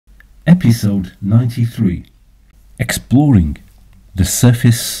Episode 93, Exploring the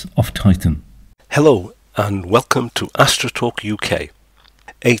Surface of Titan. Hello and welcome to AstroTalk UK.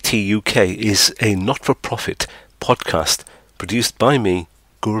 ATUK is a not-for-profit podcast produced by me,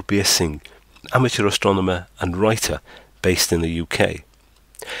 Gurbir Singh, amateur astronomer and writer based in the UK.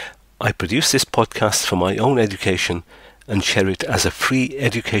 I produce this podcast for my own education and share it as a free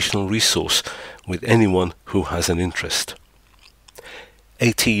educational resource with anyone who has an interest.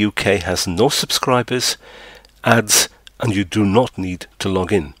 ATUK has no subscribers, ads, and you do not need to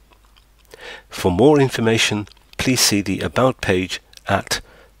log in. For more information, please see the About page at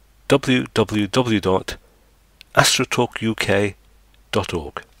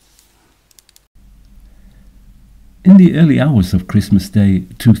www.astrotalkuk.org. In the early hours of Christmas Day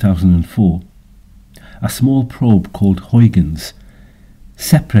 2004, a small probe called Huygens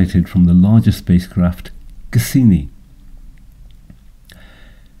separated from the larger spacecraft Cassini.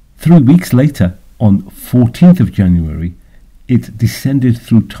 3 weeks later, on 14th of January, it descended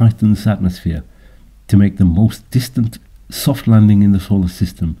through Titan's atmosphere to make the most distant soft landing in the solar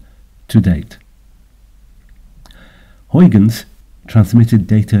system to date. Huygens transmitted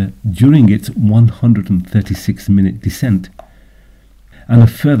data during its 136-minute descent and a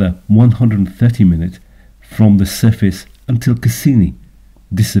further 130-minute from the surface until Cassini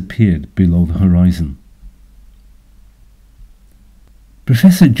disappeared below the horizon.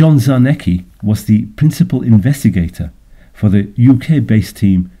 Professor John Zarnecki was the principal investigator for the UK-based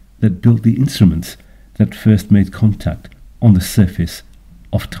team that built the instruments that first made contact on the surface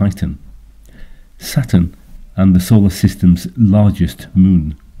of Titan, Saturn, and the solar system's largest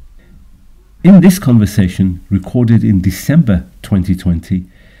moon. In this conversation, recorded in December 2020,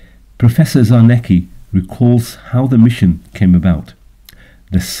 Professor Zarnecki recalls how the mission came about,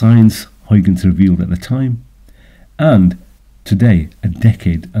 the science Huygens revealed at the time, and today, a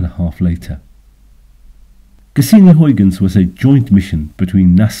decade and a half later. Cassini-Huygens was a joint mission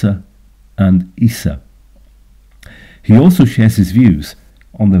between NASA and ESA. He also shares his views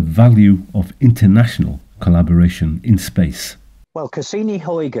on the value of international collaboration in space. Well,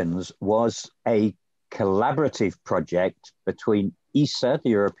 Cassini-Huygens was a collaborative project between ESA,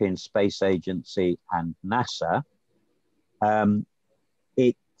 the European Space Agency, and NASA.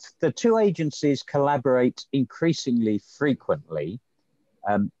 The two agencies collaborate increasingly frequently.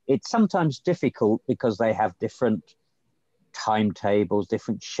 It's sometimes difficult because they have different timetables,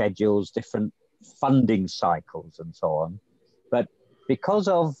 different schedules, different funding cycles, and so on. But because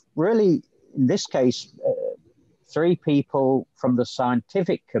of really, in this case, three people from the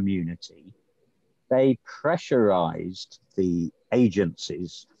scientific community, they pressurized the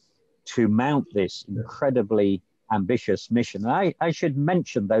agencies to mount this incredibly ambitious mission. I should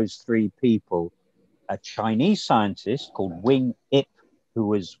mention those three people: a Chinese scientist called Wing Ip, who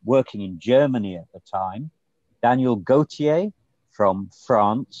was working in Germany at the time, Daniel Gautier from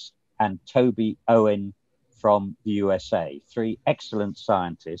France, and Toby Owen from the USA. Three excellent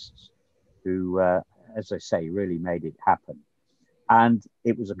scientists who, as I say, really made it happen. And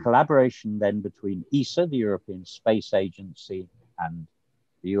it was a collaboration then between ESA, the European Space Agency, and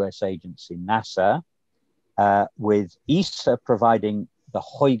the US agency NASA, with ESA providing the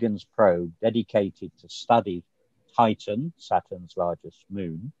Huygens probe dedicated to study Titan, Saturn's largest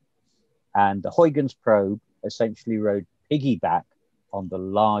moon. And the Huygens probe essentially rode piggyback on the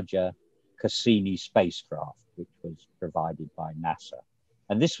larger Cassini spacecraft, which was provided by NASA.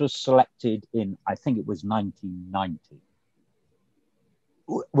 And this was selected in, I think it was 1990.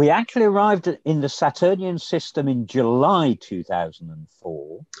 We actually arrived in the Saturnian system in July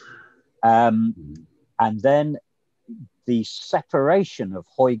 2004. And then the separation of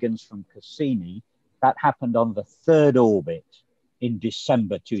Huygens from Cassini, that happened on the third orbit in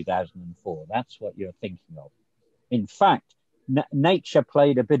December 2004. That's what you're thinking of. In fact, nature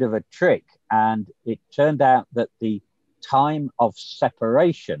played a bit of a trick, and it turned out that the time of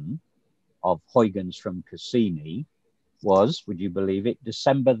separation of Huygens from Cassini was, would you believe it,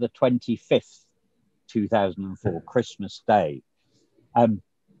 December the 25th, 2004, Christmas Day.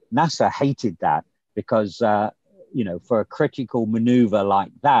 NASA hated that because, for a critical maneuver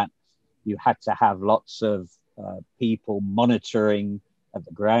like that, you had to have lots of people monitoring at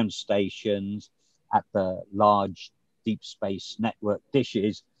the ground stations, at the large deep space network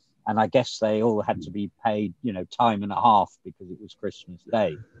dishes. And I guess they all had to be paid, time and a half because it was Christmas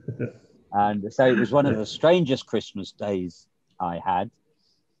Day. And so it was one of the strangest Christmas days I had.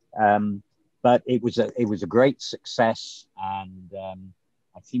 But it was a great success. And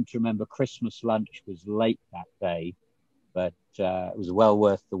I seem to remember Christmas lunch was late that day, but it was well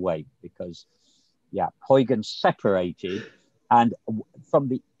worth the wait because, Huygens separated And from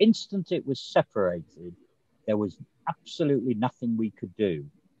the instant it was separated, there was absolutely nothing we could do.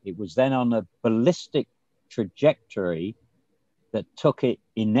 It was then on a ballistic trajectory that took it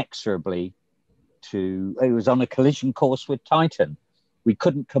inexorably it was on a collision course with Titan. We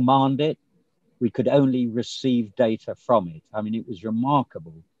couldn't command it. We could only receive data from it. I mean, it was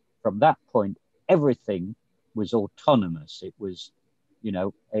remarkable. From that point, everything was autonomous. It was,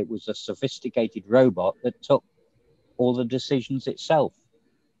 it was a sophisticated robot that took all the decisions itself.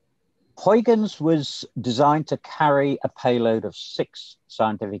 Huygens was designed to carry a payload of 6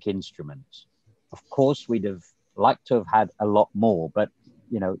 scientific instruments. Of course, we'd have liked to have had a lot more, but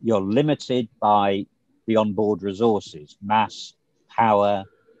you're limited by the onboard resources, mass, power,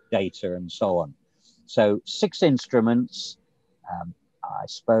 data, and so on. So 6 instruments, I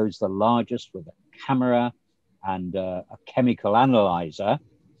suppose the largest with a camera and a chemical analyzer.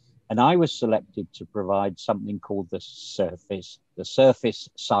 And I was selected to provide something called the Surface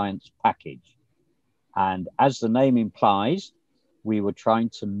Science Package. And as the name implies, we were trying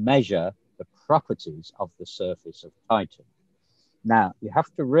to measure the properties of the surface of Titan. Now, you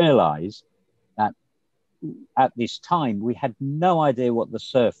have to realize that at this time, we had no idea what the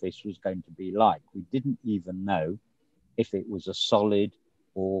surface was going to be like. We didn't even know if it was a solid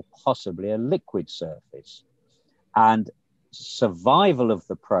or possibly a liquid surface. And survival of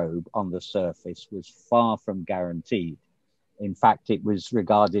the probe on the surface was far from guaranteed. In fact, it was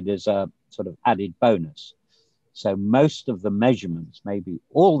regarded as a sort of added bonus. So most of the measurements, maybe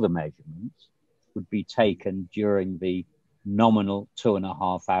all the measurements, would be taken during the nominal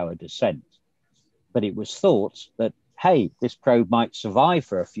 2.5-hour descent. But it was thought that, hey, this probe might survive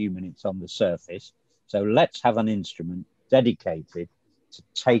for a few minutes on the surface, so let's have an instrument dedicated to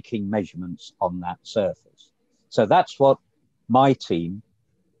taking measurements on that surface. So that's what my team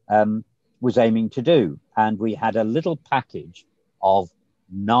was aiming to do. And we had a little package of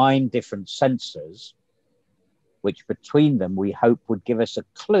 9 different sensors, which between them we hope would give us a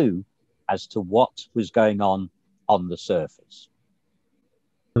clue as to what was going on the surface.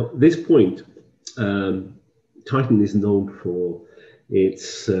 Now, at this point, Titan is known for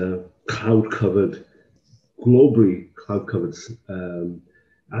its cloud-covered, globally cloud-covered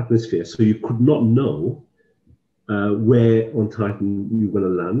atmosphere. So you could not know where on Titan you were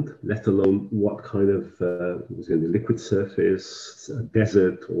going to land, let alone what kind of, it was going to be liquid surface, a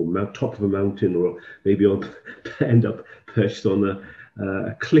desert, or top of a mountain, or maybe end up perched on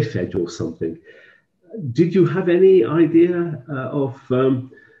a cliff edge or something. Did you have any idea of,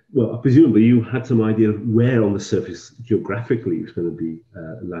 well, presumably you had some idea of where on the surface geographically it was going to be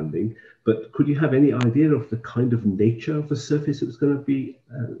landing, but could you have any idea of the kind of nature of the surface it was going to be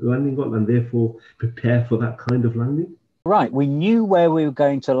landing on, and therefore prepare for that kind of landing? Right, we knew where we were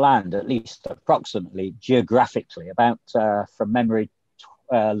going to land, at least approximately geographically, about, from memory,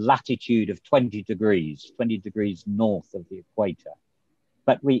 latitude of 20 degrees north of the equator.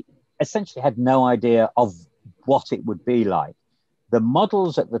 But we essentially had no idea of what it would be like. The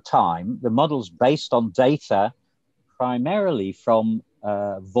models at the time, the models based on data primarily from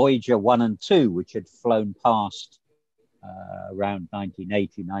Voyager 1 and 2, which had flown past around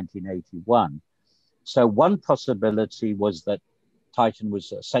 1980, 1981. So one possibility was that Titan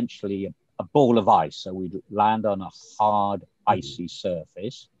was essentially a ball of ice. So we'd land on a hard, icy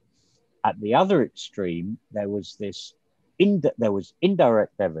surface. At the other extreme, there was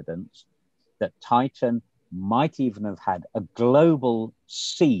indirect evidence that Titan might even have had a global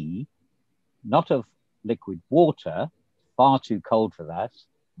sea, not of liquid water, far too cold for that,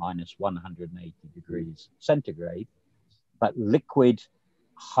 minus 180 degrees centigrade, but liquid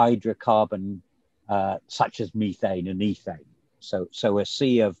hydrocarbon such as methane and ethane. So a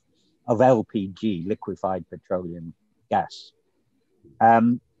sea of LPG, liquefied petroleum gas.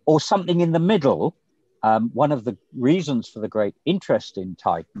 Or something in the middle. One of the reasons for the great interest in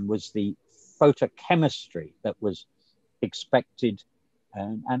Titan was the photochemistry that was expected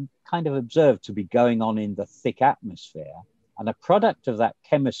and kind of observed to be going on in the thick atmosphere. And a product of that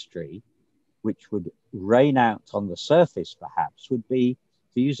chemistry, which would rain out on the surface perhaps, would be,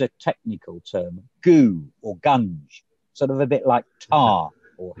 to use a technical term, goo or gunge, sort of a bit like tar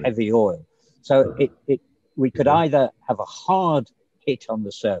or heavy oil. So we could either have a hard hit on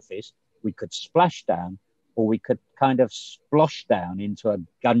the surface, we could splash down, or we could kind of splosh down into a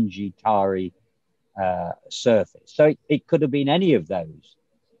gungy, tarry surface. So it could have been any of those.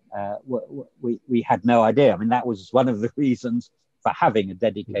 We had no idea. I mean, that was one of the reasons for having a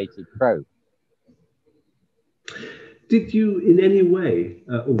dedicated probe. Did you in any way,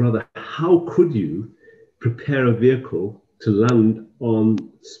 or rather, how could you prepare a vehicle to land on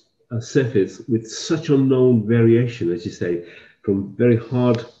a surface with such unknown variation, as you say, from very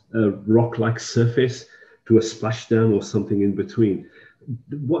hard rock-like surface to a splashdown or something in between.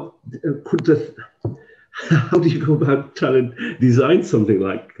 What could the? How do you go about trying to design something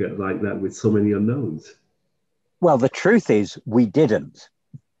like that with so many unknowns? Well, the truth is we didn't.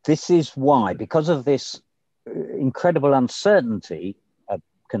 This is why, because of this incredible uncertainty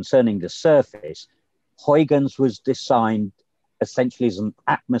concerning the surface, Huygens was designed essentially as an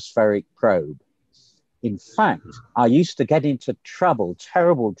atmospheric probe. In fact, I used to get into trouble,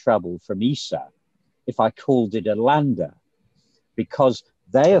 terrible trouble from ESA, if I called it a lander, because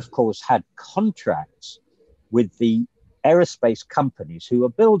they, of course, had contracts with the aerospace companies who were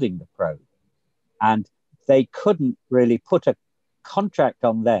building the probe. And they couldn't really put a contract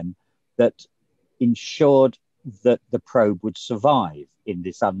on them that ensured that the probe would survive in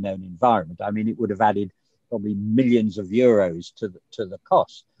this unknown environment. I mean, it would have added probably millions of euros to the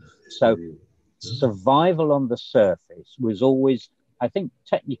cost. So survival on the surface was always, I think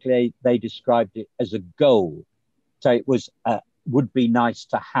technically they described it as a goal. So it was would be nice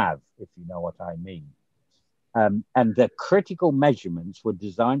to have, if you know what I mean. And the critical measurements were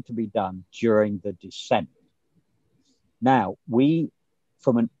designed to be done during the descent. Now,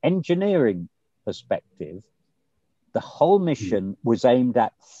 from an engineering perspective, the whole mission was aimed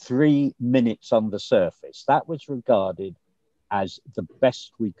at 3 minutes on the surface. That was regarded as the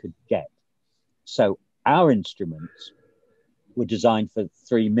best we could get. So our instruments were designed for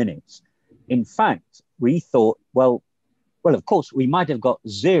 3 minutes. In fact, we thought, well, of course, we might have got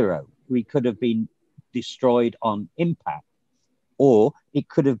 0. We could have been destroyed on impact, or it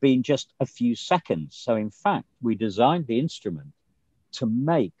could have been just a few seconds. So in fact, we designed the instrument to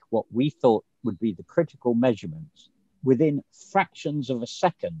make what we thought would be the critical measurements within fractions of a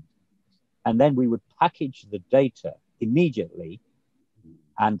second. And then we would package the data immediately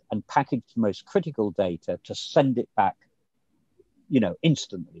and package the most critical data to send it back,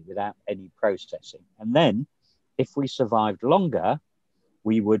 instantly without any processing. And then if we survived longer,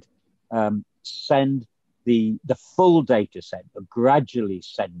 we would send the full data set, but gradually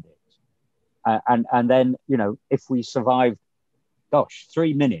send it. And then, if we survived,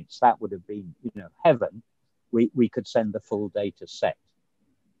 3 minutes, that would have been, heaven. We could send the full data set.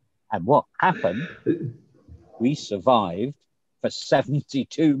 And what happened? We survived for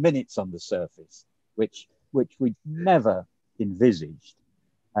 72 minutes on the surface, which we'd never envisaged.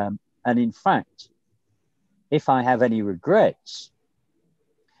 And in fact, if I have any regrets,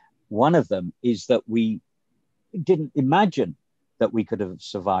 one of them is that we didn't imagine that we could have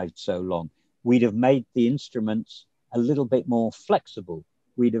survived so long. We'd have made the instruments a little bit more flexible.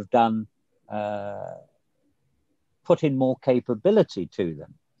 We'd have done, put in more capability to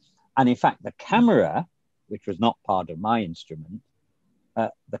them. And in fact, the camera, which was not part of my instrument,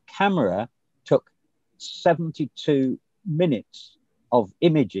 the camera took 72 minutes of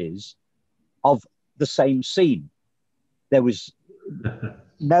images of the same scene. There was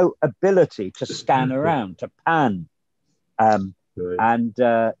no ability to scan around, to pan. Right. And,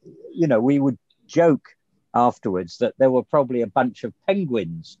 we would joke afterwards that there were probably a bunch of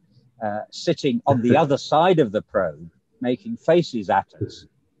penguins sitting on the other side of the probe, making faces at us.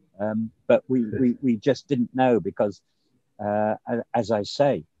 But we just didn't know because, as I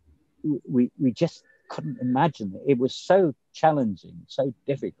say, we just couldn't imagine it. It was so challenging, so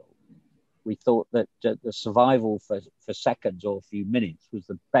difficult. We thought that the survival for seconds or a few minutes was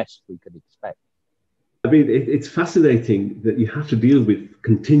the best we could expect. I mean, it's fascinating that you have to deal with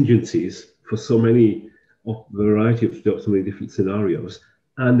contingencies for so many variety of so many different scenarios.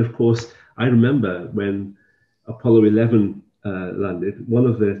 And of course, I remember when Apollo 11 landed, one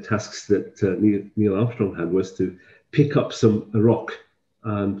of the tasks that Neil Armstrong had was to pick up a rock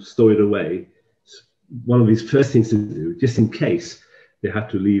and stow it away. One of his first things to do, just in case they had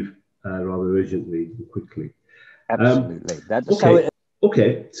to leave rather urgently and quickly. Absolutely.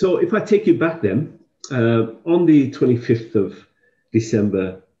 Okay, so if I take you back then, on the 25th of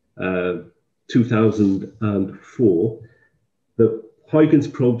December 2004, the Huygens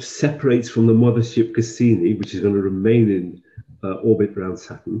probe separates from the mothership Cassini, which is going to remain in orbit around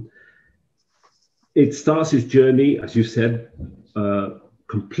Saturn. It starts its journey, as you said,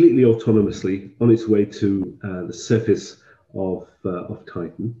 completely autonomously on its way to the surface of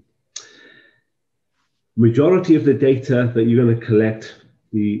Titan. Majority of the data that you're going to collect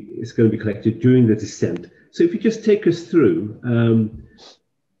is going to be collected during the descent. So if you just take us through,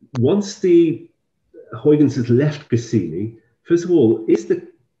 once the Huygens has left Cassini, first of all, is the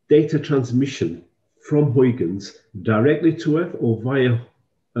data transmission from Huygens directly to Earth or via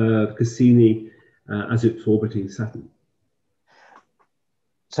Cassini as it's orbiting Saturn?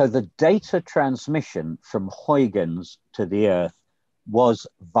 So the data transmission from Huygens to the Earth was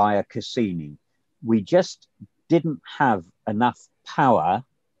via Cassini. We just didn't have enough power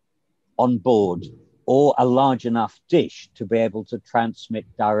on board or a large enough dish to be able to transmit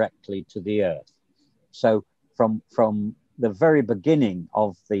directly to the Earth. So from the very beginning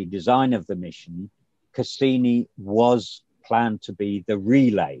of the design of the mission, Cassini was planned to be the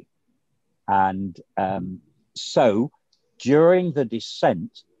relay. And so during the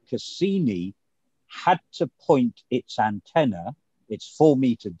descent, Cassini had to point its antenna, its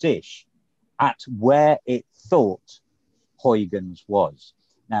 4-meter dish, at where it thought Huygens was.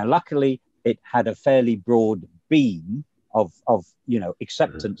 Now, luckily, it had a fairly broad beam of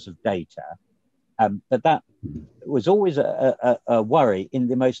acceptance of data, but that was always a worry. In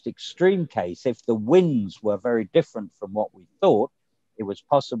the most extreme case, if the winds were very different from what we thought, it was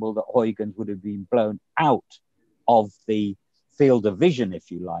possible that Huygens would have been blown out of the field of vision, if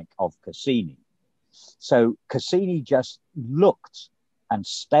you like, of Cassini. So Cassini just looked and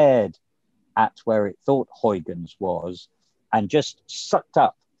stared at where it thought Huygens was and just sucked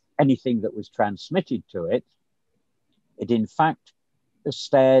up anything that was transmitted to it. It, in fact,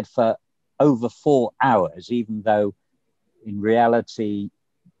 stared for over 4 hours, even though in reality,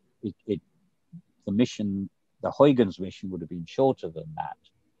 the Huygens mission would have been shorter than that.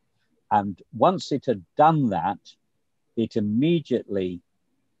 And once it had done that, it immediately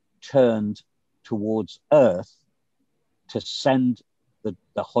turned towards Earth to send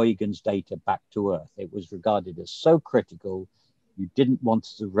the Huygens data back to Earth. It was regarded as so critical, you didn't want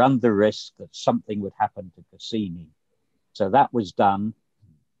to run the risk that something would happen to Cassini. So that was done,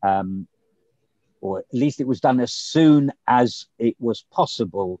 or at least it was done as soon as it was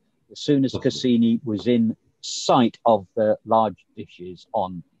possible, as soon as Cassini was in sight of the large dishes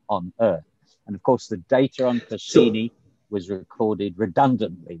on Earth. And of course, the data on Cassini was recorded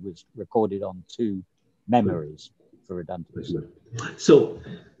redundantly, was recorded on 2 memories for redundancy. So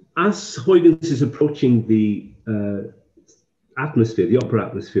as Huygens is approaching the atmosphere, the upper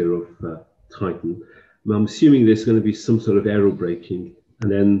atmosphere of Titan, I'm assuming there's going to be some sort of aerobraking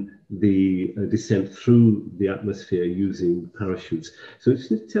and then the descent through the atmosphere using parachutes. So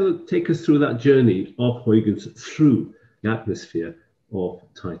just take us through that journey of Huygens through the atmosphere of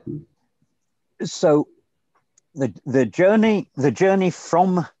Titan. So the journey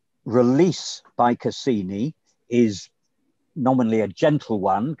from release by Cassini is nominally a gentle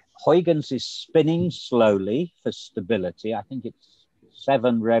one. Huygens is spinning slowly for stability. I think it's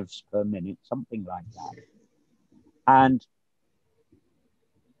 7 revs per minute, something like that. And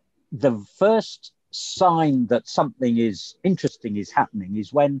the first sign that something is interesting is happening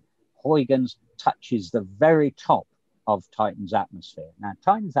is when Huygens touches the very top of Titan's atmosphere. Now,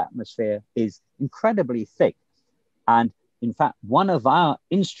 Titan's atmosphere is incredibly thick. And in fact, one of our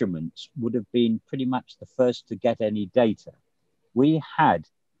instruments would have been pretty much the first to get any data. We had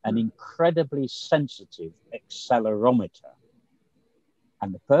an incredibly sensitive accelerometer.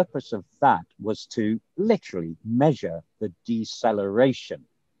 And the purpose of that was to literally measure the deceleration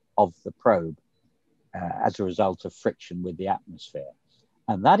of the probe as a result of friction with the atmosphere.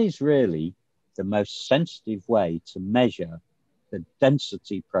 And that is really the most sensitive way to measure the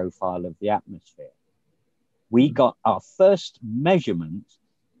density profile of the atmosphere. We got our first measurement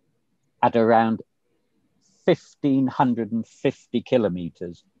at around 1,550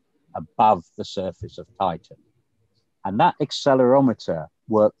 kilometers above the surface of Titan. And that accelerometer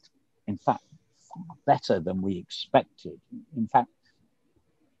worked, in fact, far better than we expected. In fact,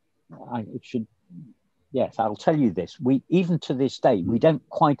 I'll tell you this. Even to this day, we don't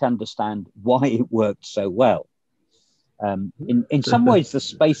quite understand why it worked so well. In some ways, the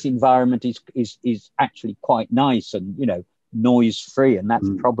space environment is actually quite nice and, noise free, and that's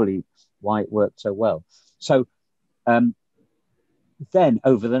probably why it worked so well. So then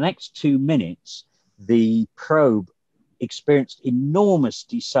over the next 2 minutes, the probe experienced enormous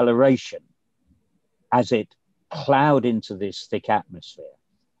deceleration as it plowed into this thick atmosphere.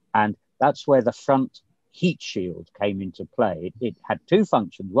 And that's where the front heat shield came into play. It had 2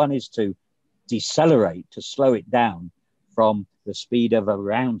 functions. One is to decelerate, to slow it down from the speed of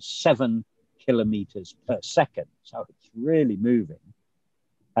around 7 kilometers per second. So it's really moving.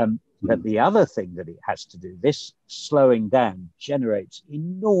 But the other thing that it has to do, this slowing down generates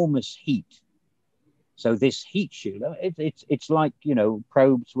enormous heat. So this heat shield, it's like,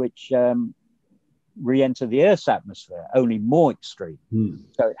 probes which re-enter the Earth's atmosphere, only more extreme.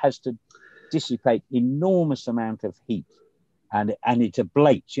 So it has to dissipate enormous amount of heat, and it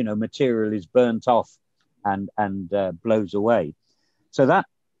ablates, material is burnt off and blows away. So that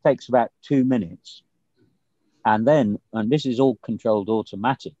takes about 2 minutes. And then, and this is all controlled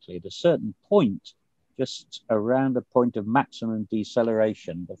automatically, at a certain point, just around a point of maximum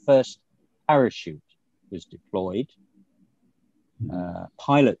deceleration, the first parachute was deployed,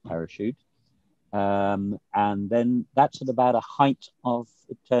 pilot parachute. And then that's at about a height of,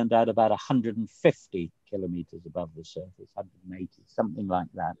 it turned out, about 150 kilometers above the surface, 180, something like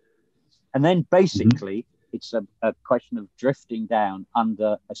that. And then basically it's a question of drifting down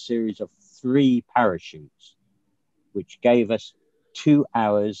under a series of 3 parachutes, which gave us 2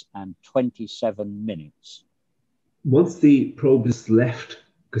 hours and 27 minutes. Once the probe has left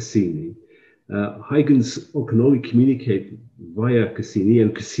Cassini, Huygens can only communicate via Cassini,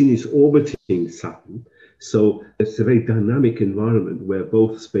 and Cassini is orbiting Saturn. So it's a very dynamic environment where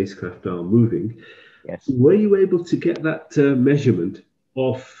both spacecraft are moving. Yes. Were you able to get that measurement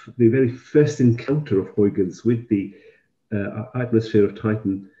of the very first encounter of Huygens with the atmosphere of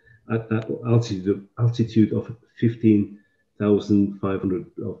Titan at altitude of 15,500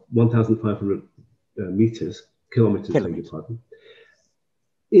 or 1,500 kilometers, beg your pardon,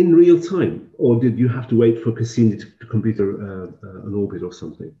 in real time, or did you have to wait for Cassini to complete an orbit or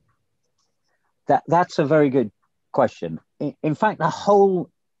something? That's a very good question. In fact, the whole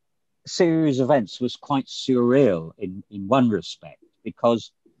series of events was quite surreal in one respect,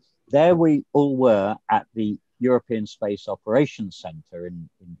 because there we all were at the European Space Operations Center in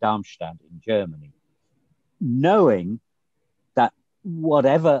Darmstadt in Germany, knowing that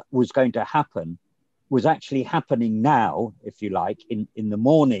whatever was going to happen was actually happening now, if you like, in the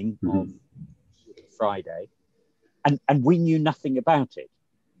morning of Friday, and we knew nothing about it.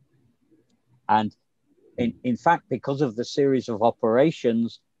 And in fact, because of the series of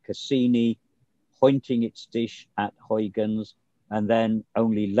operations, Cassini pointing its dish at Huygens, and then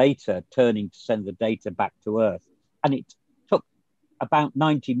only later turning to send the data back to Earth. And it took about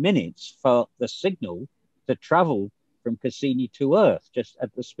 90 minutes for the signal to travel from Cassini to Earth, just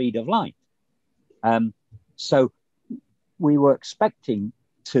at the speed of light. So we were expecting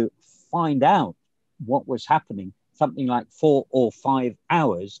to find out what was happening something like 4 or 5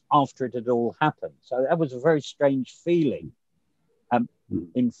 hours after it had all happened. So that was a very strange feeling.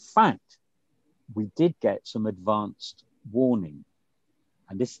 In fact, we did get some advanced warning.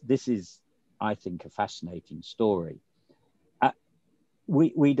 And this is, I think, a fascinating story.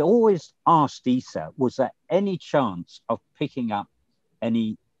 We'd always asked ESA, was there any chance of picking up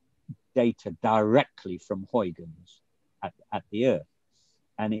any data directly from Huygens at the Earth?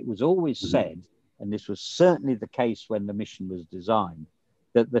 And it was always said, and this was certainly the case when the mission was designed,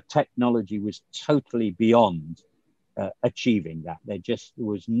 that the technology was totally beyond achieving that. There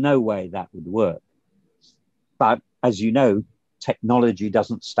was no way that would work. But as you know, technology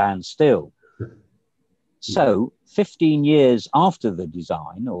doesn't stand still. So 15 years after the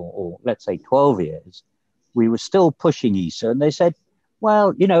design, or let's say 12 years, we were still pushing ESA, and they said,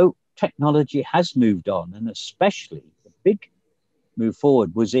 well, you know, technology has moved on, and especially the big move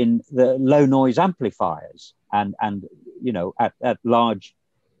forward was in the low noise amplifiers and you know, at large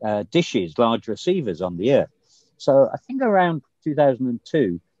dishes, large receivers on the Earth. So I think around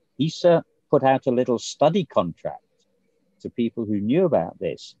 2002, ESA put out a little study contract to people who knew about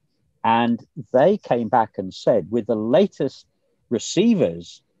this. And they came back and said, with the latest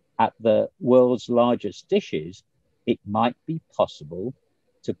receivers at the world's largest dishes, it might be possible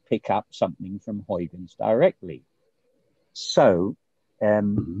to pick up something from Huygens directly. So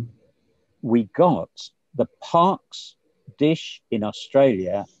we got the Parkes dish in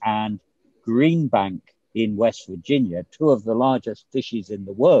Australia and Greenbank in West Virginia, 2 of the largest dishes in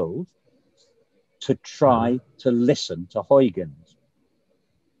the world, to try to listen to Huygens.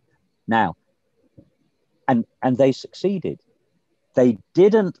 Now, and they succeeded. They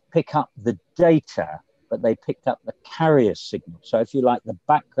didn't pick up the data, but they picked up the carrier signal. So if you like, the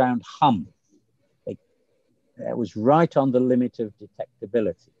background hum, it was right on the limit of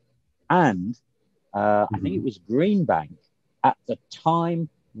detectability. And I think it was Greenbank at the time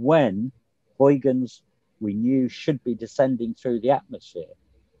when Huygens, we knew, should be descending through the atmosphere.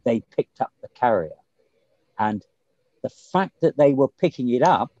 They picked up the carrier. And the fact that they were picking it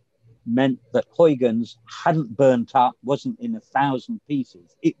up meant that Huygens hadn't burnt up, wasn't in 1,000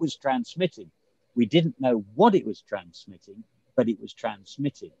 pieces. It was transmitting. We didn't know what it was transmitting, but it was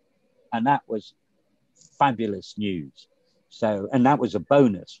transmitting. And that was fabulous news. So, and that was a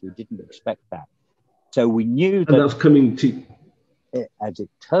bonus. We didn't expect that. So we knew that, and that was coming to, as it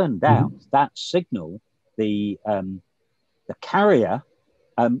turned out, that signal, the carrier,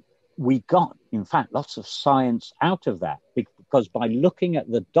 we got, in fact, lots of science out of that, because by looking at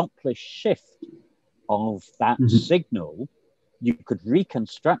the Doppler shift of that signal, you could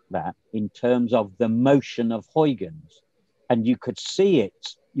reconstruct that in terms of the motion of Huygens. And you could see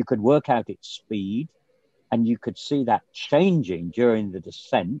it, you could work out its speed, and you could see that changing during the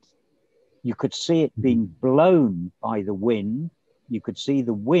descent. You could see it being blown by the wind. You could see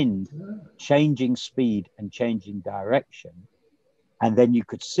the wind changing speed and changing direction. And then you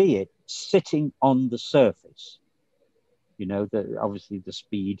could see it sitting on the surface. You know, obviously the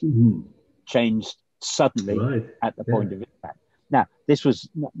speed changed suddenly at the point of impact. Now,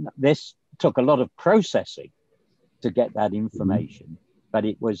 this took a lot of processing to get that information, but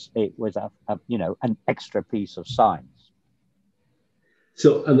it was an extra piece of science.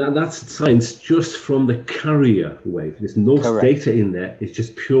 So, and that's science just from the carrier wave. There's no data in there. It's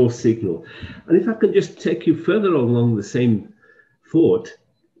just pure signal. And if I can just take you further along the same thought,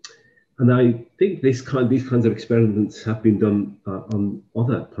 and I think these kinds of experiments have been done on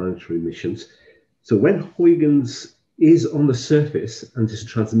other planetary missions. So when Huygens is on the surface and is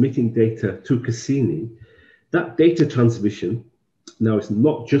transmitting data to Cassini, that data transmission, now it's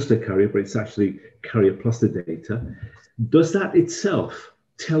not just a carrier, but it's actually carrier plus the data. Does that itself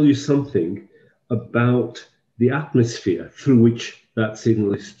tell you something about the atmosphere through which that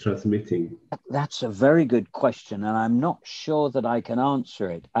signal is transmitting? That's a very good question, and I'm not sure that I can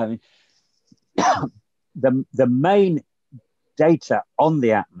answer it. I mean, the main data on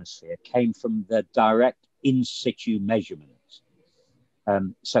the atmosphere came from the direct in situ measurements.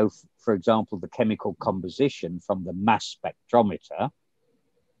 So, for example, the chemical composition from the mass spectrometer,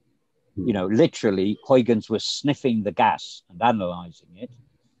 you know, literally Huygens was sniffing the gas and analyzing it.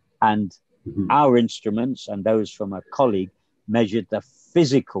 And our instruments and those from a colleague measured the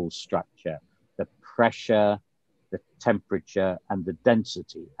physical structure, the pressure, the temperature, and the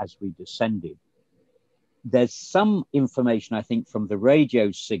density as we descended. There's some information, I think, from the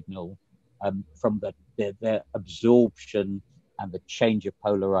radio signal, from the absorption and the change of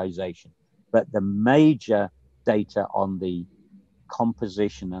polarization. But the major data on the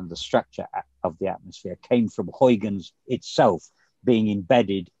composition and the structure of the atmosphere came from Huygens itself being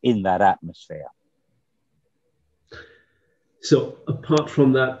embedded in that atmosphere. So apart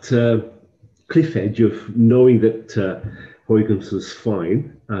from that cliff edge of knowing that Huygens was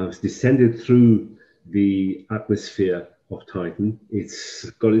fine, it's descended through the atmosphere of Titan. It's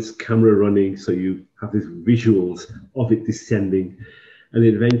got its camera running, so you have these visuals of it descending, and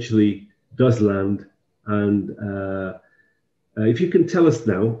it eventually does land. And if you can tell us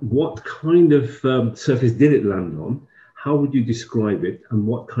now, what kind of surface did it land on? How would you describe it? And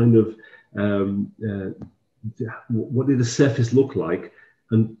what kind of, what did the surface look like?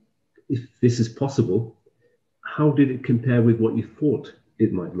 And if this is possible, how did it compare with what you thought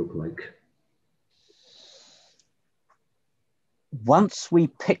it might look like? Once we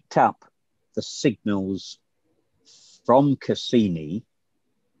picked up the signals from Cassini,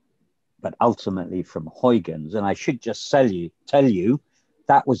 but ultimately from Huygens, and I should just tell you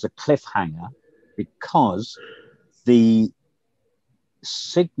that was a cliffhanger, because the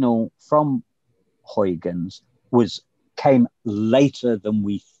signal from Huygens came later than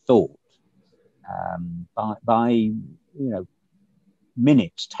we thought, by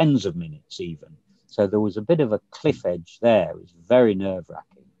minutes, tens of minutes even. So there was a bit of a cliff edge there. It was very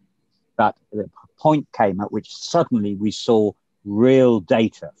nerve-wracking. But the point came at which suddenly we saw real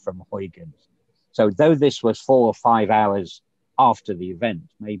data from Huygens. So though this was 4 or 5 hours after the event,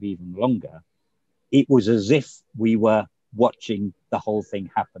 maybe even longer, it was as if we were watching the whole thing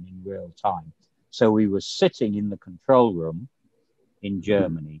happen in real time. So we were sitting in the control room in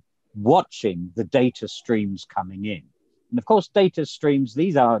Germany, watching the data streams coming in. And of course, data streams,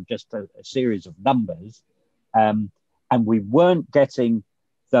 these are just a series of numbers. And we weren't getting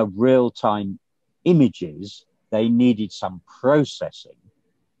the real-time images. They needed some processing.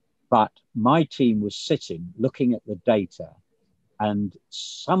 But my team was sitting, looking at the data, and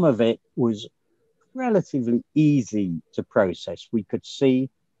some of it was relatively easy to process. We could see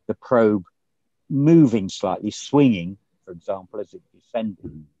the probe moving slightly, swinging, for example, as it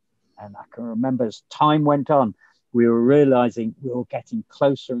descended. And I can remember as time went on, we were realizing we were getting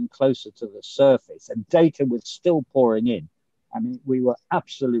closer and closer to the surface, and data was still pouring in. I mean, we were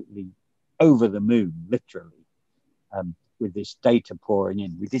absolutely over the moon, literally, with this data pouring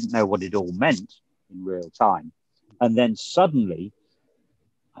in. We didn't know what it all meant in real time. And then suddenly,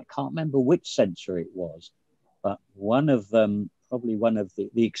 I can't remember which sensor it was, but one of them, probably one of the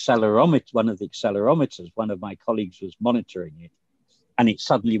accelerometers, one of my colleagues was monitoring it, and it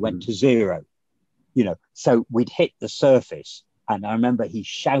suddenly went to zero. So we'd hit the surface, and I remember he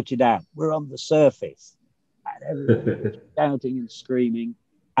shouted out, "We're on the surface," and everyone was shouting and screaming,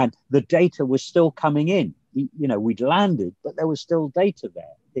 and the data was still coming in. we'd landed, but there was still data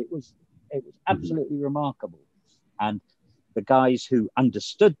there. It was absolutely remarkable. And the guys who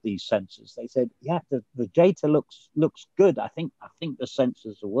understood these sensors, they said, yeah, the data looks good. I think the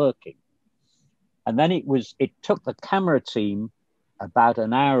sensors are working. And then it took the camera team about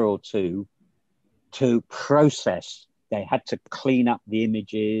an hour or two to process. They had to clean up the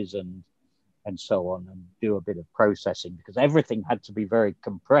images and so on, and do a bit of processing, because everything had to be very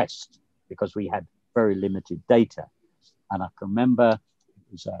compressed because we had very limited data. And I can remember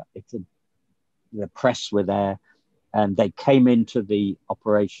the press were there, and they came into the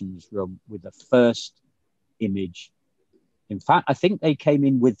operations room with the first image. In fact, I think they came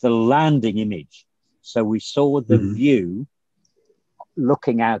in with the landing image. So we saw the view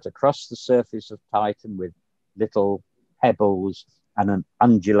looking out across the surface of Titan with little pebbles and an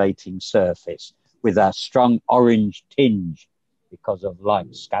undulating surface with a strong orange tinge because of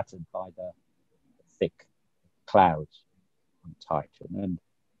light scattered by the thick clouds on Titan. And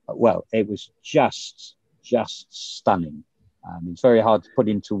well, it was just stunning. It's very hard to put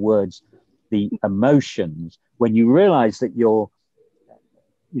into words the emotions when you realize that your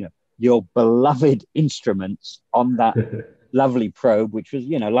beloved instruments on that lovely probe, which was,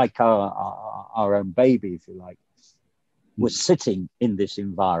 like our own baby, if you like, was sitting in this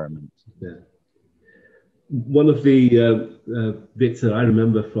environment. Yeah. One of the bits that I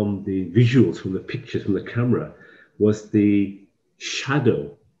remember from the visuals, from the pictures, from the camera, was the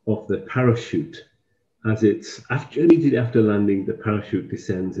shadow of the parachute. As it's immediately after landing, the parachute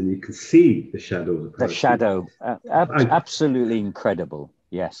descends, and you can see the shadow of the parachute. The shadow, absolutely incredible.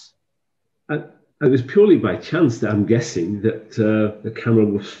 Yes. And it was purely by chance that I'm guessing that the camera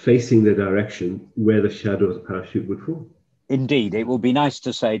was facing the direction where the shadow of the parachute would fall. Indeed, it would be nice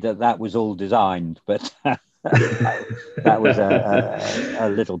to say that was all designed, but that was a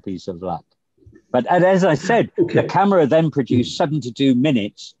little piece of luck. But as I said, the camera then produced 72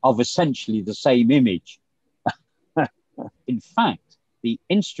 minutes of essentially the same image. In fact, the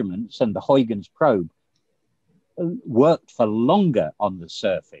instruments and the Huygens probe worked for longer on the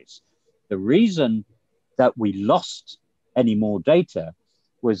surface. The reason that we lost any more data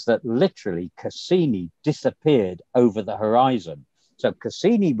was that literally Cassini disappeared over the horizon. So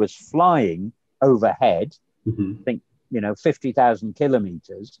Cassini was flying overhead, I think, 50,000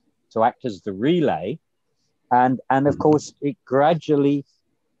 kilometers to act as the relay. And of course, it gradually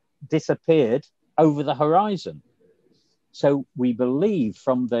disappeared over the horizon. So we believe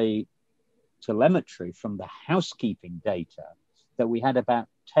from the telemetry, from the housekeeping data, that we had about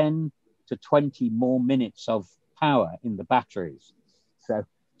 10 to 20 more minutes of power in the batteries.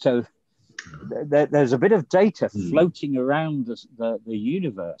 So there's a bit of data floating around the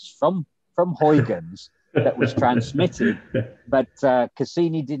universe from Huygens that was transmitted, but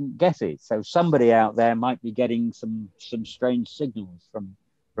Cassini didn't get it. So somebody out there might be getting some strange signals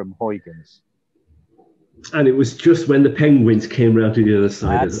from Huygens. And it was just when the penguins came round to the other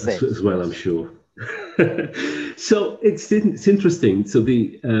side as well, I'm sure. So it's interesting. So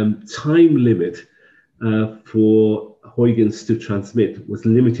the time limit for Huygens to transmit was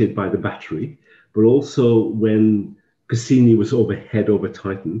limited by the battery, but also when Cassini was overhead over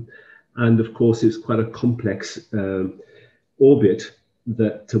Titan. And of course, it's quite a complex orbit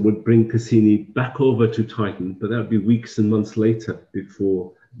that would bring Cassini back over to Titan, but that would be weeks and months later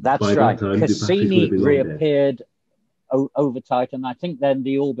before. That's right. Cassini reappeared over Titan. I think then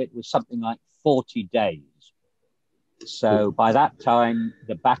the orbit was something like 40 days. So by that time,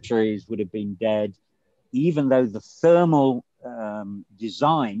 the batteries would have been dead. Even though the thermal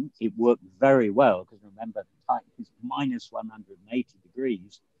design, it worked very well, because remember, Titan is minus 180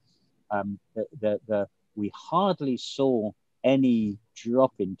 degrees. We hardly saw any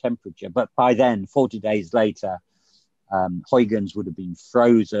drop in temperature. But by then, 40 days later, Huygens would have been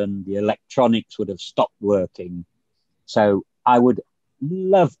frozen. The electronics would have stopped working. So I would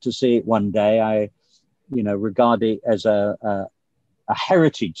love to see it one day. I regard it as a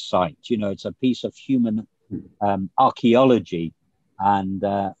heritage site. It's a piece of human archaeology. And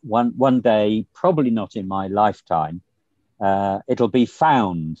one day, probably not in my lifetime, it'll be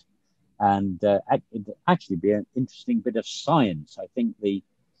found. And it'll actually be an interesting bit of science. I think the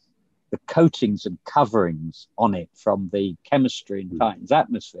coatings and coverings on it from the chemistry in Titan's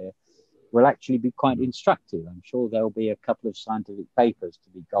atmosphere will actually be quite instructive. I'm sure there'll be a couple of scientific papers to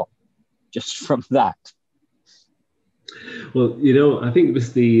be got just from that. Well, I think it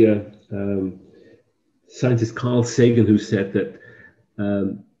was the scientist Carl Sagan who said that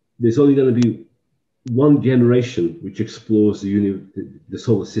there's only going to be one generation which explores the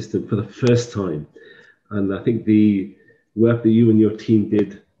solar system for the first time. And I think the work that you and your team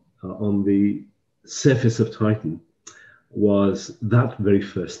did on the surface of Titan was that very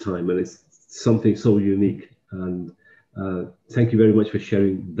first time, and it's something so unique. And thank you very much for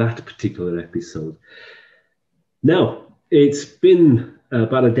sharing that particular episode. Now, it's been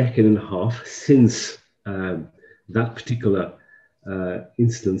about a decade and a half since that particular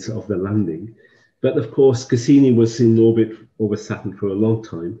instance of the landing. But of course, Cassini was in orbit over Saturn for a long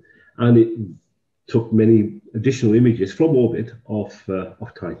time, and it took many additional images from orbit of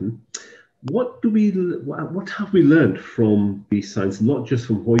Titan. What have we learned from these signs, not just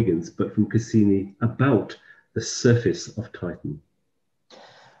from Huygens, but from Cassini, about the surface of Titan?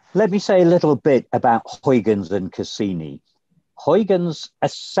 Let me say a little bit about Huygens and Cassini. Huygens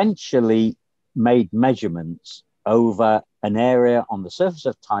essentially made measurements over an area on the surface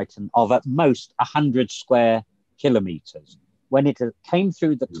of Titan of at most 100 square kilometers. When it came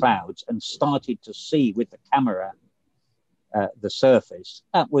through the clouds and started to see with the camera the surface,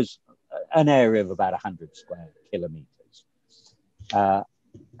 that was an area of about 100 square kilometers.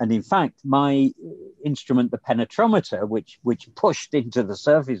 And in fact, my instrument, the penetrometer, which pushed into the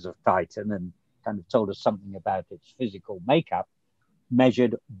surface of Titan and kind of told us something about its physical makeup,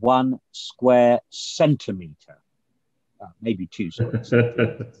 measured 1 square centimeter, maybe 2 square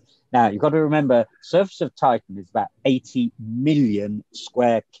centimeters. Now, you've got to remember, surface of Titan is about 80 million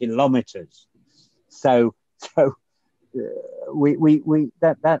square kilometers. So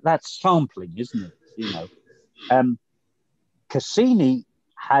that's sampling, isn't it? You know, Cassini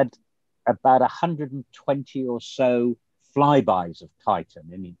had about 120 or so flybys of Titan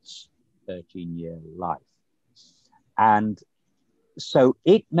in its 13-year life. And so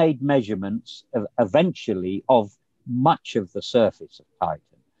it made measurements eventually of much of the surface of Titan.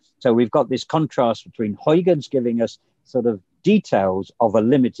 So we've got this contrast between Huygens giving us sort of details of a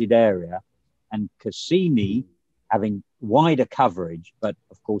limited area and Cassini having wider coverage, but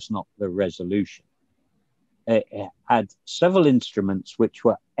of course not the resolution. It had several instruments which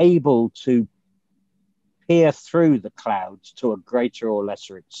were able to peer through the clouds to a greater or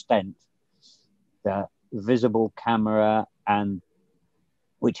lesser extent. The visible camera, and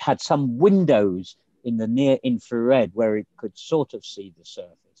which had some windows in the near infrared where it could sort of see the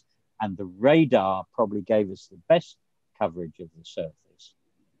surface. And the radar probably gave us the best coverage of the surface,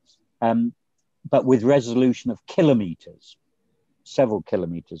 but with resolution of kilometers, several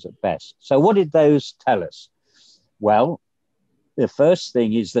kilometers at best. So what did those tell us? Well, the first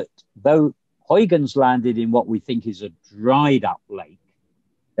thing is that though Huygens landed in what we think is a dried up lake,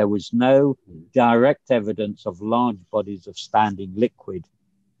 there was no direct evidence of large bodies of standing liquid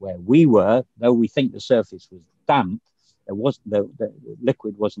where we were. Though we think the surface was damp, the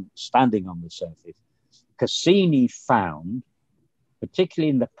liquid wasn't standing on the surface. Cassini found, particularly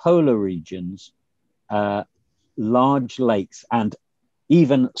in the polar regions, large lakes and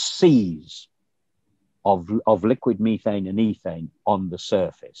even seas of liquid methane and ethane on the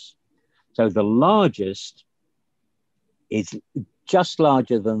surface. So the largest is just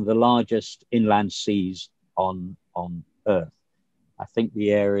larger than the largest inland seas on Earth. I think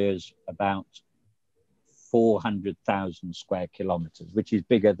the area is about 400,000 square kilometers, which is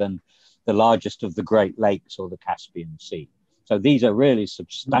bigger than the largest of the Great Lakes or the Caspian Sea. So these are really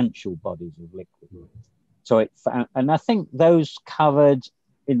substantial bodies of liquid. So it found, and I think those covered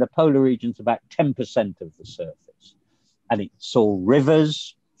in the polar regions about 10% of the surface. And it saw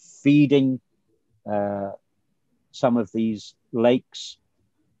rivers feeding some of these lakes.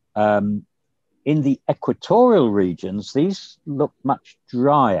 In the equatorial regions, these looked much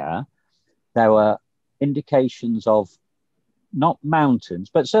drier. There were indications of not mountains,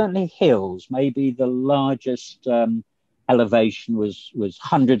 but certainly hills. Maybe the largest elevation was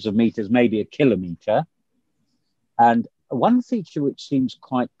hundreds of meters, maybe a kilometer. And one feature which seems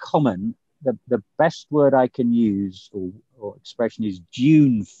quite common, the best word I can use or expression is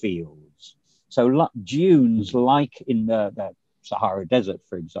dune fields. So dunes, like in the Sahara Desert,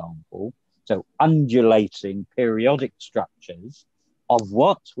 for example, so undulating periodic structures of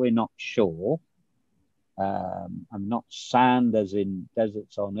what we're not sure. And not sand as in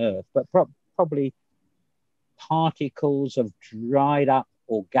deserts on Earth, but probably particles of dried up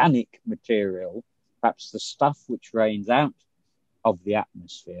organic material, perhaps the stuff which rains out of the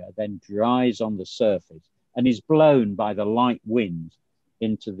atmosphere, then dries on the surface and is blown by the light wind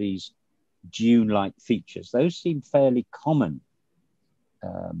into these dune-like features. Those seem fairly common,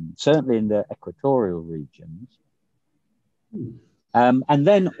 certainly in the equatorial regions. And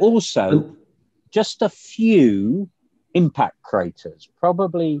then also just a few impact craters,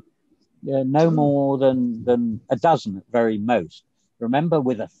 probably no more than a dozen at very most. Remember,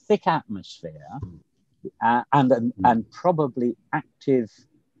 with a thick atmosphere and probably active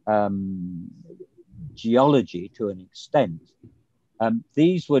geology to an extent.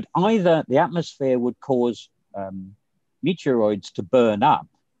 These would either, the atmosphere would cause meteoroids to burn up,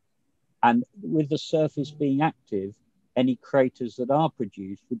 and with the surface being active, any craters that are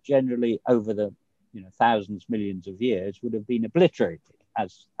produced would generally, over the thousands, millions of years, would have been obliterated,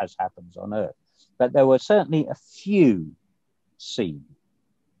 as happens on Earth. But there were certainly a few seen,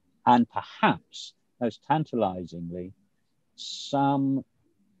 and perhaps most tantalizingly, some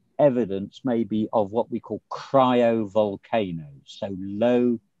evidence maybe of what we call cryovolcanoes, so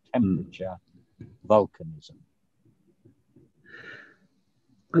low temperature volcanism.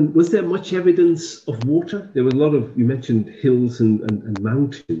 And was there much evidence of water? There were a lot of, you mentioned hills and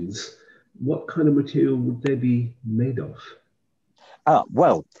mountains. What kind of material would they be made of?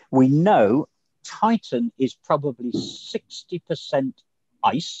 Well, we know Titan is probably 60%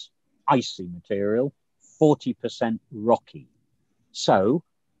 icy material, 40% rocky. So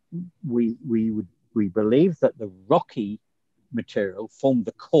we believe that the rocky material formed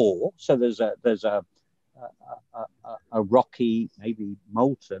the core. So there's a rocky, maybe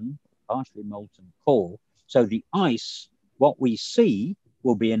molten, partially molten core. So the ice, what we see,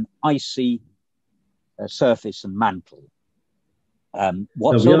 will be an icy surface and mantle.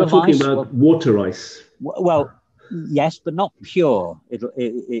 What now, sort we are of talking ice? about water ice. Well, yes, but not pure.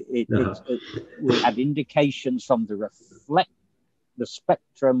 We had indications from the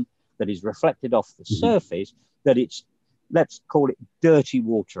spectrum that is reflected off the surface that it's, let's call it dirty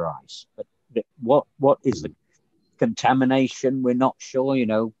water ice. But what is the contamination? We're not sure,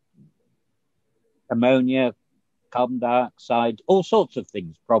 ammonia, carbon dioxide, all sorts of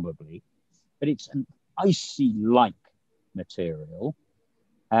things probably, but it's an icy-like material.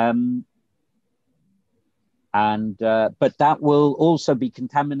 But that will also be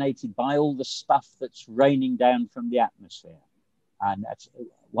contaminated by all the stuff that's raining down from the atmosphere. And that's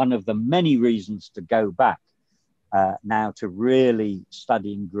one of the many reasons to go back now to really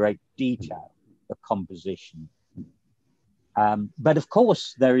study in great detail the composition. But of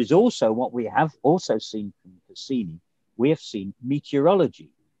course, there is also what we have also seen from Cassini. We have seen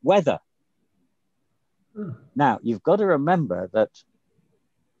meteorology, weather. Now, you've got to remember that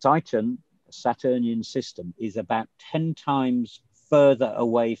Titan, the Saturnian system, is about 10 times further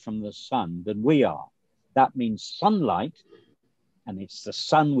away from the sun than we are. That means sunlight, and it's the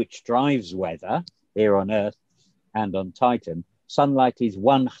sun which drives weather here on Earth and on Titan. Sunlight is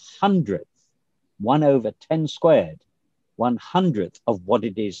 1/100th, 1/10 squared, 1/100th of what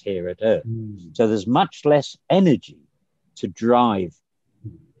it is here at Earth. So there's much less energy to drive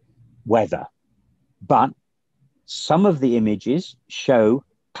weather. But some of the images show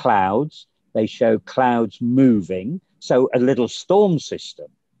clouds. They show clouds moving. So a little storm system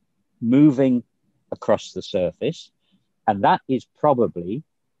moving across the surface. And that is probably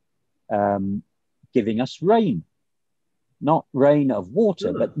giving us rain. Not rain of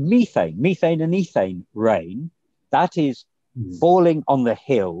water, but methane and ethane rain. That is falling on the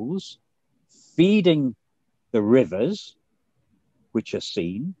hills, feeding the rivers, which are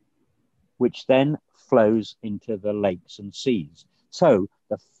seen, which then flows into the lakes and seas. So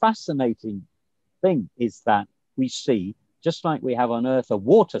the fascinating thing is that we see, just like we have on Earth a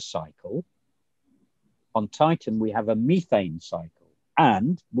water cycle, on Titan we have a methane cycle.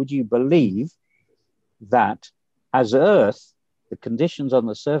 And would you believe that as Earth, the conditions on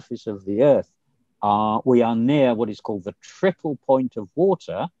the surface of the Earth we are near what is called the triple point of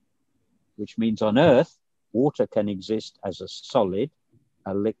water, which means on Earth, water can exist as a solid,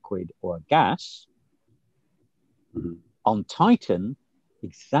 a liquid, or a gas. On Titan,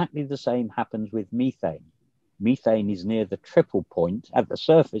 exactly the same happens with methane. Methane is near the triple point, at the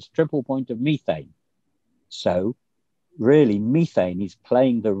surface, triple point of methane. So really, methane is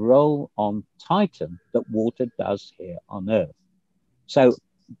playing the role on Titan that water does here on Earth. So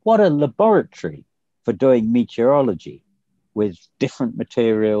what a laboratory for doing meteorology with different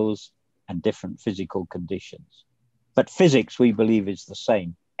materials and different physical conditions. But physics, we believe, is the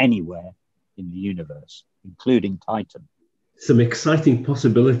same anywhere in the universe, including Titan. Some exciting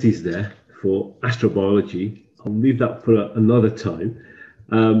possibilities there for astrobiology. I'll leave that for another time.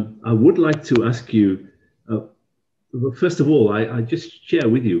 I would like to ask you, first of all, I just share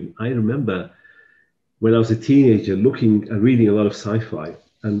with you, I remember when I was a teenager looking and reading a lot of sci-fi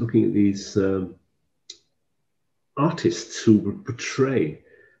and looking at these artists who would portray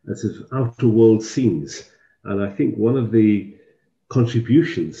as of outer world scenes. And I think one of the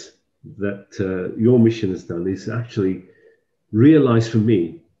contributions that your mission has done is actually realized for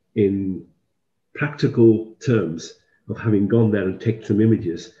me in practical terms of having gone there and taken some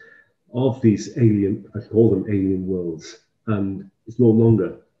images of these alien, I call them alien worlds. And it's no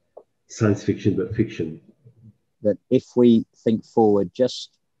longer science fiction, but fiction. That if we think forward just,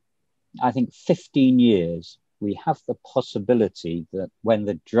 I think, 15 years, we have the possibility that when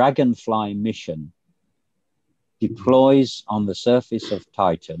the Dragonfly mission deploys on the surface of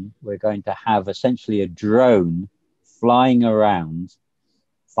Titan, we're going to have essentially a drone flying around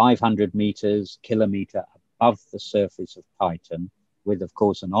 500 meters, kilometer above the surface of Titan, with, of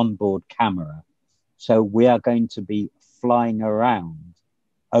course, an onboard camera. So we are going to be flying around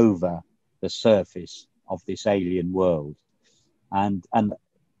over the surface of this alien world. And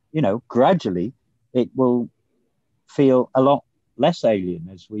you know, gradually it will feel a lot less alien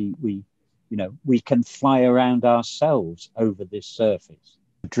as we you know, we can fly around ourselves over this surface.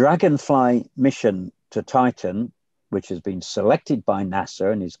 Dragonfly mission to Titan, which has been selected by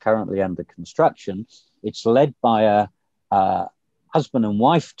NASA and is currently under construction, it's led by a husband and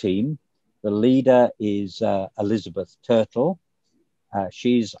wife team. The leader is Elizabeth Turtle.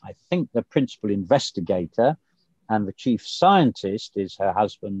 She's, I think, the principal investigator, and the chief scientist is her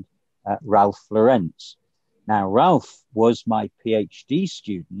husband, Ralph Lorenz. Now, Ralph was my PhD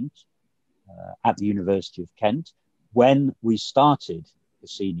student at the University of Kent when we started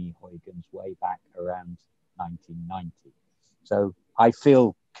Cassini-Huygens way back around 1990. So I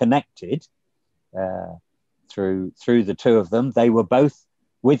feel connected through the two of them. They were both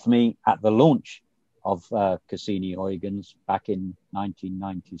with me at the launch of Cassini-Huygens back in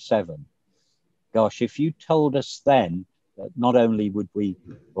 1997. Gosh, if you told us then that not only would we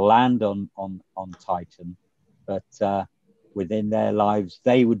land on Titan, but within their lives,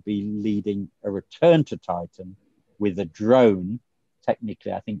 they would be leading a return to Titan with a drone.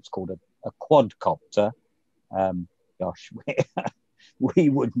 Technically, I think it's called a quadcopter. Gosh, we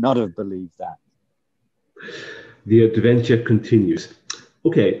would not have believed that. The adventure continues.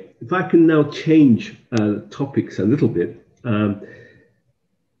 Okay, if I can now change topics a little bit.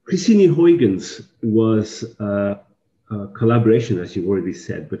 Cassini-Huygens was a collaboration, as you've already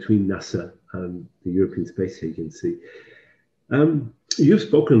said, between NASA and the European Space Agency. You've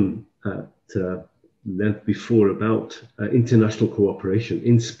spoken at length before about international cooperation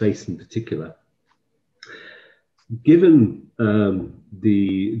in space in particular. Given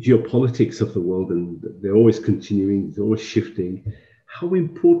the geopolitics of the world, and they're always continuing, they're always shifting, how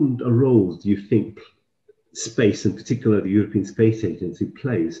important a role do you think space, in particular the European Space Agency,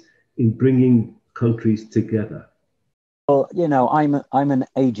 plays in bringing countries together? Well, you know, I'm an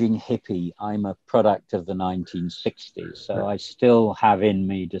aging hippie. I'm a product of the 1960s, so I still have in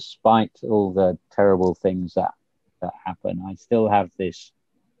me, despite all the terrible things that happen, I still have this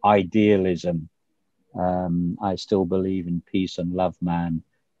idealism. I still believe in peace and love, man,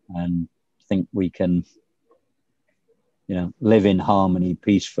 and think we can, you know, live in harmony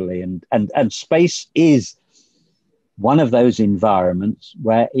peacefully. And space is one of those environments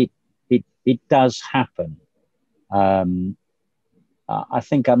where it does happen. I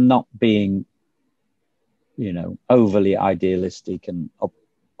think I'm not being, you know, overly idealistic and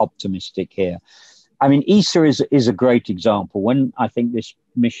optimistic here. I mean, ESA is a great example. When I think this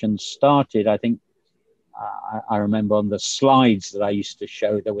mission started, I think I remember on the slides that I used to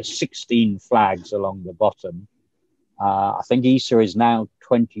show, there were 16 flags along the bottom. I think ESA is now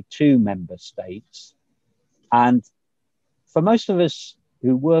 22 member states. And for most of us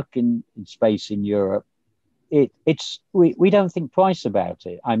who work in space in Europe, we don't think twice about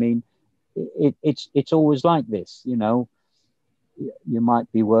it. I mean, it's always like this, you know. You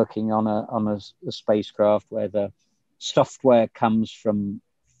might be working on a spacecraft where the software comes from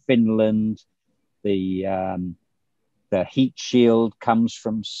Finland, the heat shield comes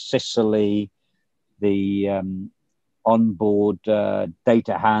from Sicily, the onboard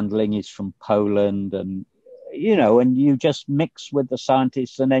data handling is from Poland, and you know, and you just mix with the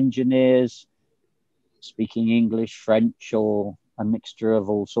scientists and engineers speaking English, French, or a mixture of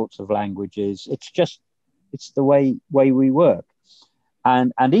all sorts of languages. It's the way we work.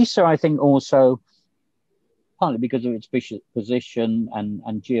 And ESA, I think, also, partly because of its position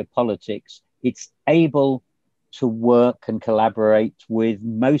and geopolitics, it's able to work and collaborate with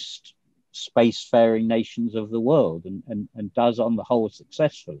most spacefaring nations of the world, and does on the whole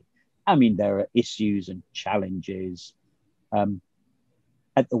successfully. I mean, there are issues and challenges.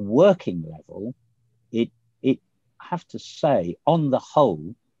 At the working level, I have to say, on the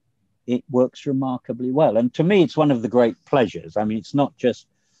whole, it works remarkably well. And to me, it's one of the great pleasures. I mean, it's not just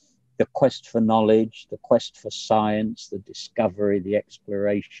the quest for knowledge, the quest for science, the discovery, the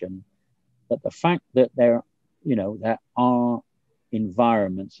exploration, but the fact that there are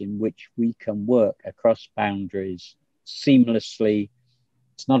environments in which we can work across boundaries seamlessly.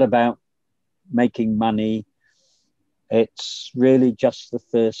 It's not about making money. It's really just the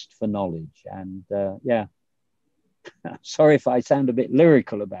thirst for knowledge. And yeah, sorry if I sound a bit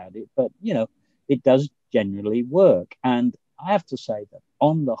lyrical about it, but, you know, it does generally work. And I have to say that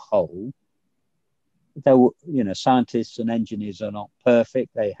on the whole, though, you know, scientists and engineers are not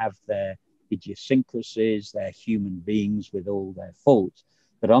perfect, they have their idiosyncrasies, they're human beings with all their faults.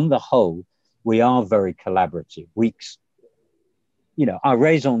 But on the whole, we are very collaborative. You know, our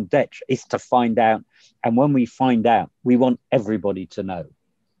raison d'etre is to find out. And when we find out, we want everybody to know.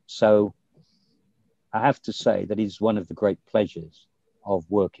 So I have to say that is one of the great pleasures of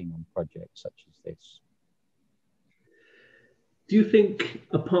working on projects such as this. Do you think,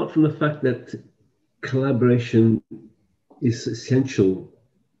 apart from the fact that collaboration is essential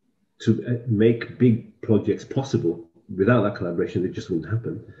to make big projects possible, without that collaboration, it just wouldn't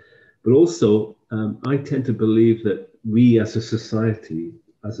happen, but also I tend to believe that we as a society,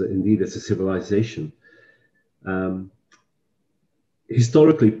 indeed as a civilization,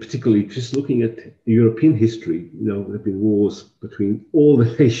 historically, particularly just looking at European history, you know, there have been wars between all the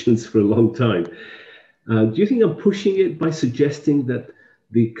nations for a long time. Do you think I'm pushing it by suggesting that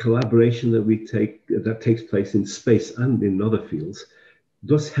the collaboration that takes place in space and in other fields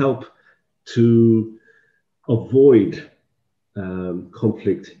does help to avoid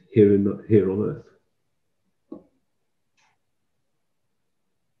conflict here on Earth?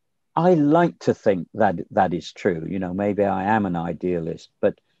 I like to think that that is true. You know, maybe I am an idealist,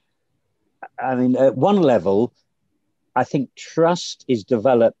 but I mean, at one level, I think trust is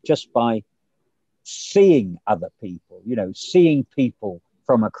developed just by seeing other people, you know, seeing people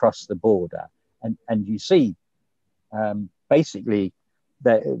from across the border. And you see basically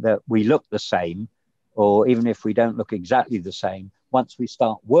that we look the same, or even if we don't look exactly the same, once we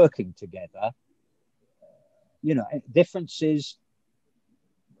start working together, you know, differences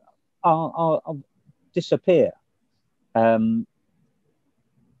are disappear. And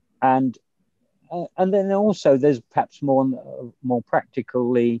then also there's perhaps more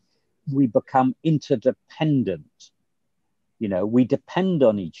practically, we become interdependent. You know, we depend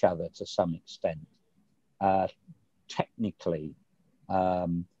on each other to some extent. Technically,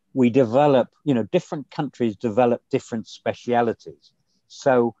 we develop, you know, different countries develop different specialities.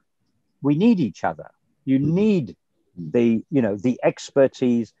 So we need each other. You need the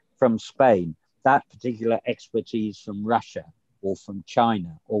expertise from Spain, that particular expertise from Russia or from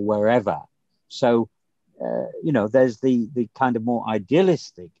China or wherever. So, you know, there's the kind of more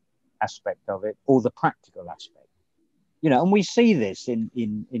idealistic aspect of it, or the practical aspect. You know, and we see this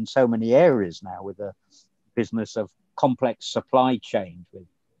in so many areas now with the business of complex supply chains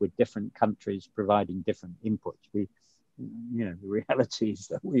with different countries providing different inputs. You know, the reality is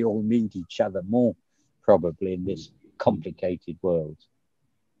that we all need each other more probably in this complicated world.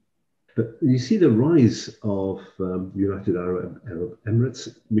 But you see the rise of United Arab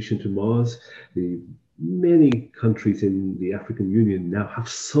Emirates mission to Mars. The many countries in the African Union now have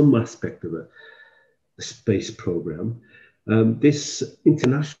some aspect of a space program. This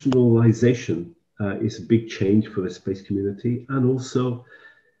internationalization is a big change for the space community, and also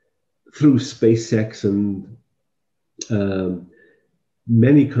through SpaceX and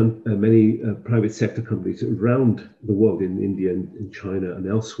many private sector companies around the world, in India and in China and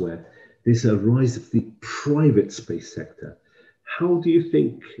elsewhere, there's a rise of the private space sector. How do you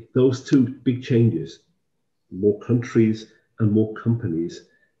think those two big changes, more countries and more companies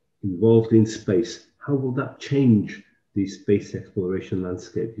involved in space, how will that change the space exploration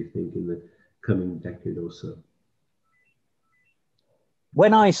landscape, do you think, in the coming decade or so?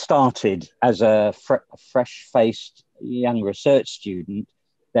 When I started as a fresh-faced young research student,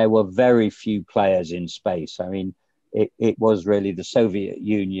 there were very few players in space. I mean, it was really the Soviet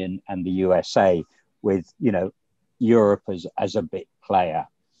Union and the USA, with, you know, Europe as a bit player.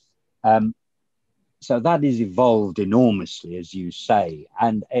 So that has evolved enormously, as you say.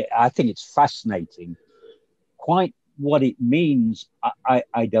 And I think it's fascinating. Quite what it means,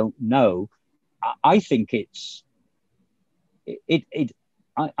 I don't know. I think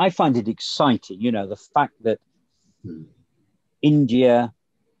I find it exciting, you know, the fact that India,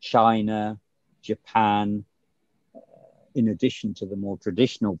 China, Japan, in addition to the more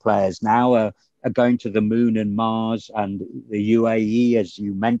traditional players now, are going to the moon and Mars, and the UAE, as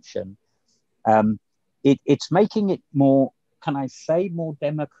you mentioned. It's making it more, can I say, more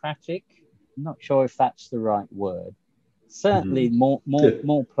democratic? I'm not sure if that's the right word. Certainly more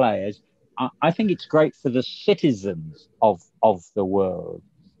players. I think it's great for the citizens of the world.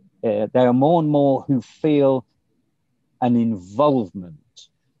 There are more and more who feel an involvement.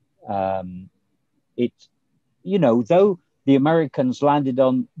 You know, though the Americans landed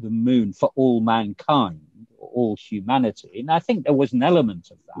on the moon for all mankind, all humanity. And I think there was an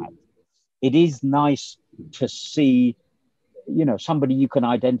element of that. It is nice to see, somebody you can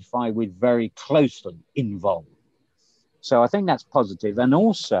identify with very closely involved. So I think that's positive. And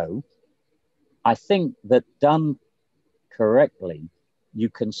also, I think that done correctly, you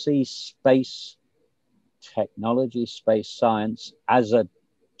can see space technology, space science as a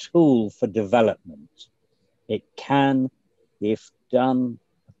tool for development. It can, if done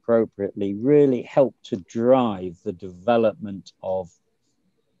appropriately, really help to drive the development of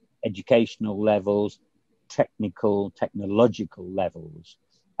educational levels, technological levels.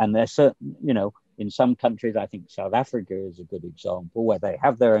 And there's certain, in some countries, I think South Africa is a good example, where they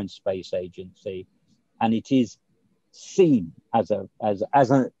have their own space agency, and it is seen as a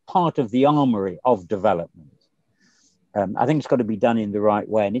part of the armory of development. I think it's got to be done in the right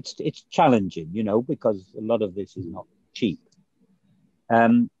way, and it's challenging, because a lot of this is not cheap.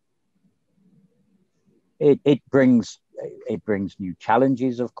 It brings new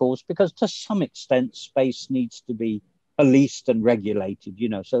challenges, of course, because to some extent space needs to be policed and regulated,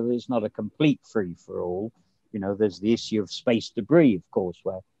 so there's not a complete free for all. There's the issue of space debris, of course,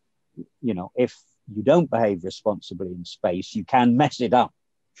 where, if you don't behave responsibly in space, you can mess it up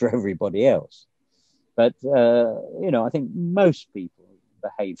for everybody else. But, I think most people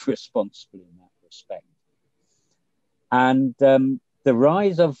behave responsibly in that respect. And the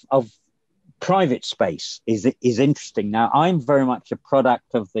rise of private space is interesting. Now, I'm very much a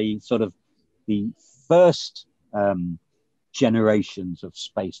product of the sort of the first generations of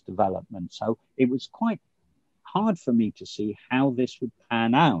space development. So it was quite hard for me to see how this would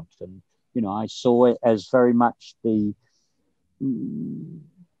pan out. And, I saw it as very much it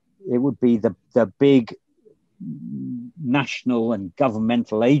would be the big national and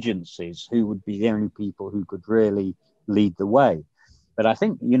governmental agencies who would be the only people who could really lead the way. But I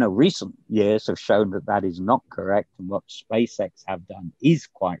think, recent years have shown that that is not correct, and what SpaceX have done is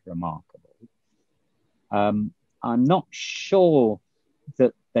quite remarkable. I'm not sure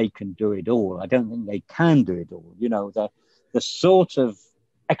that they can do it all. I don't think they can do it all. The sort of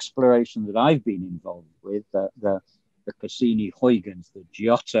exploration that I've been involved with, the Cassini-Huygens, the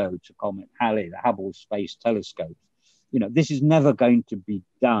Giotto to Comet Halley, the Hubble Space Telescope, this is never going to be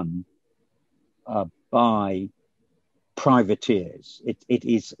done by privateers.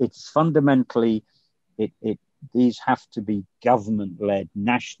 It's fundamentally, these have to be government-led,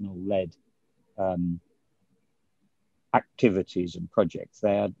 national-led activities and projects.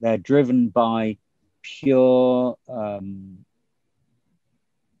 They're driven by pure.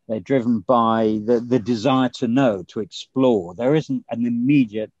 They're driven by the desire to know, to explore. There isn't an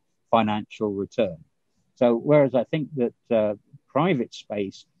immediate financial return. So whereas I think that private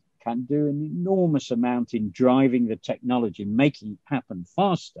space can do an enormous amount in driving the technology, making it happen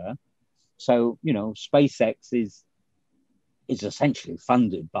faster. So, SpaceX is essentially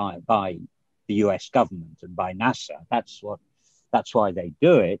funded by the US government and by NASA. That's why they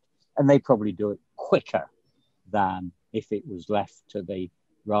do it. And they probably do it quicker than if it was left to the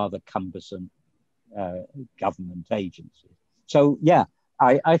rather cumbersome government agency. So, yeah,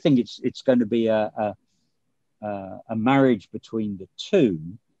 I think it's going to be a marriage between the two.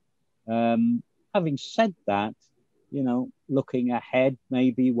 Having said that, looking ahead,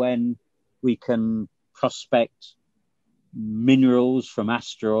 maybe when we can prospect minerals from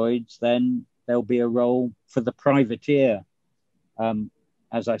asteroids, then there'll be a role for the privateer,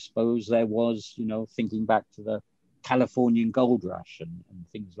 as I suppose there was, thinking back to the Californian gold rush and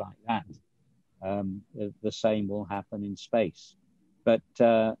things like that. The same will happen in space. But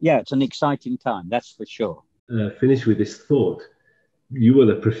it's an exciting time, that's for sure. Finish with this thought. You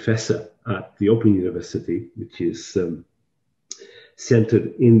were a professor at the Open University, which is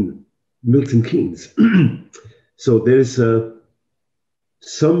centered in Milton Keynes. So there's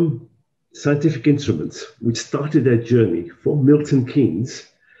some scientific instruments which started their journey from Milton Keynes,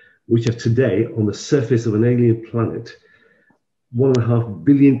 which are today on the surface of an alien planet, 1.5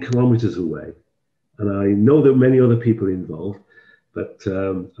 billion kilometers away. And I know there are many other people involved, but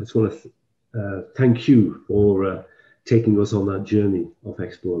I just want to thank you for taking us on that journey of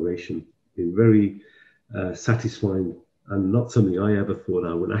exploration. Been very satisfying, and not something I ever thought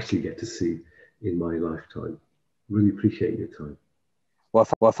I would actually get to see in my lifetime. Really appreciate your time.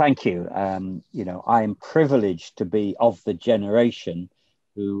 Well, thank you. I am privileged to be of the generation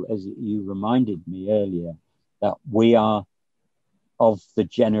who, as you reminded me earlier, that we are of the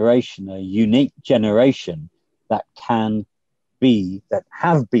generation, a unique generation that have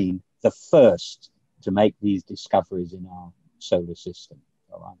been the first to make these discoveries in our solar system.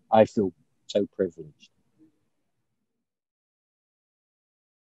 So I feel so privileged.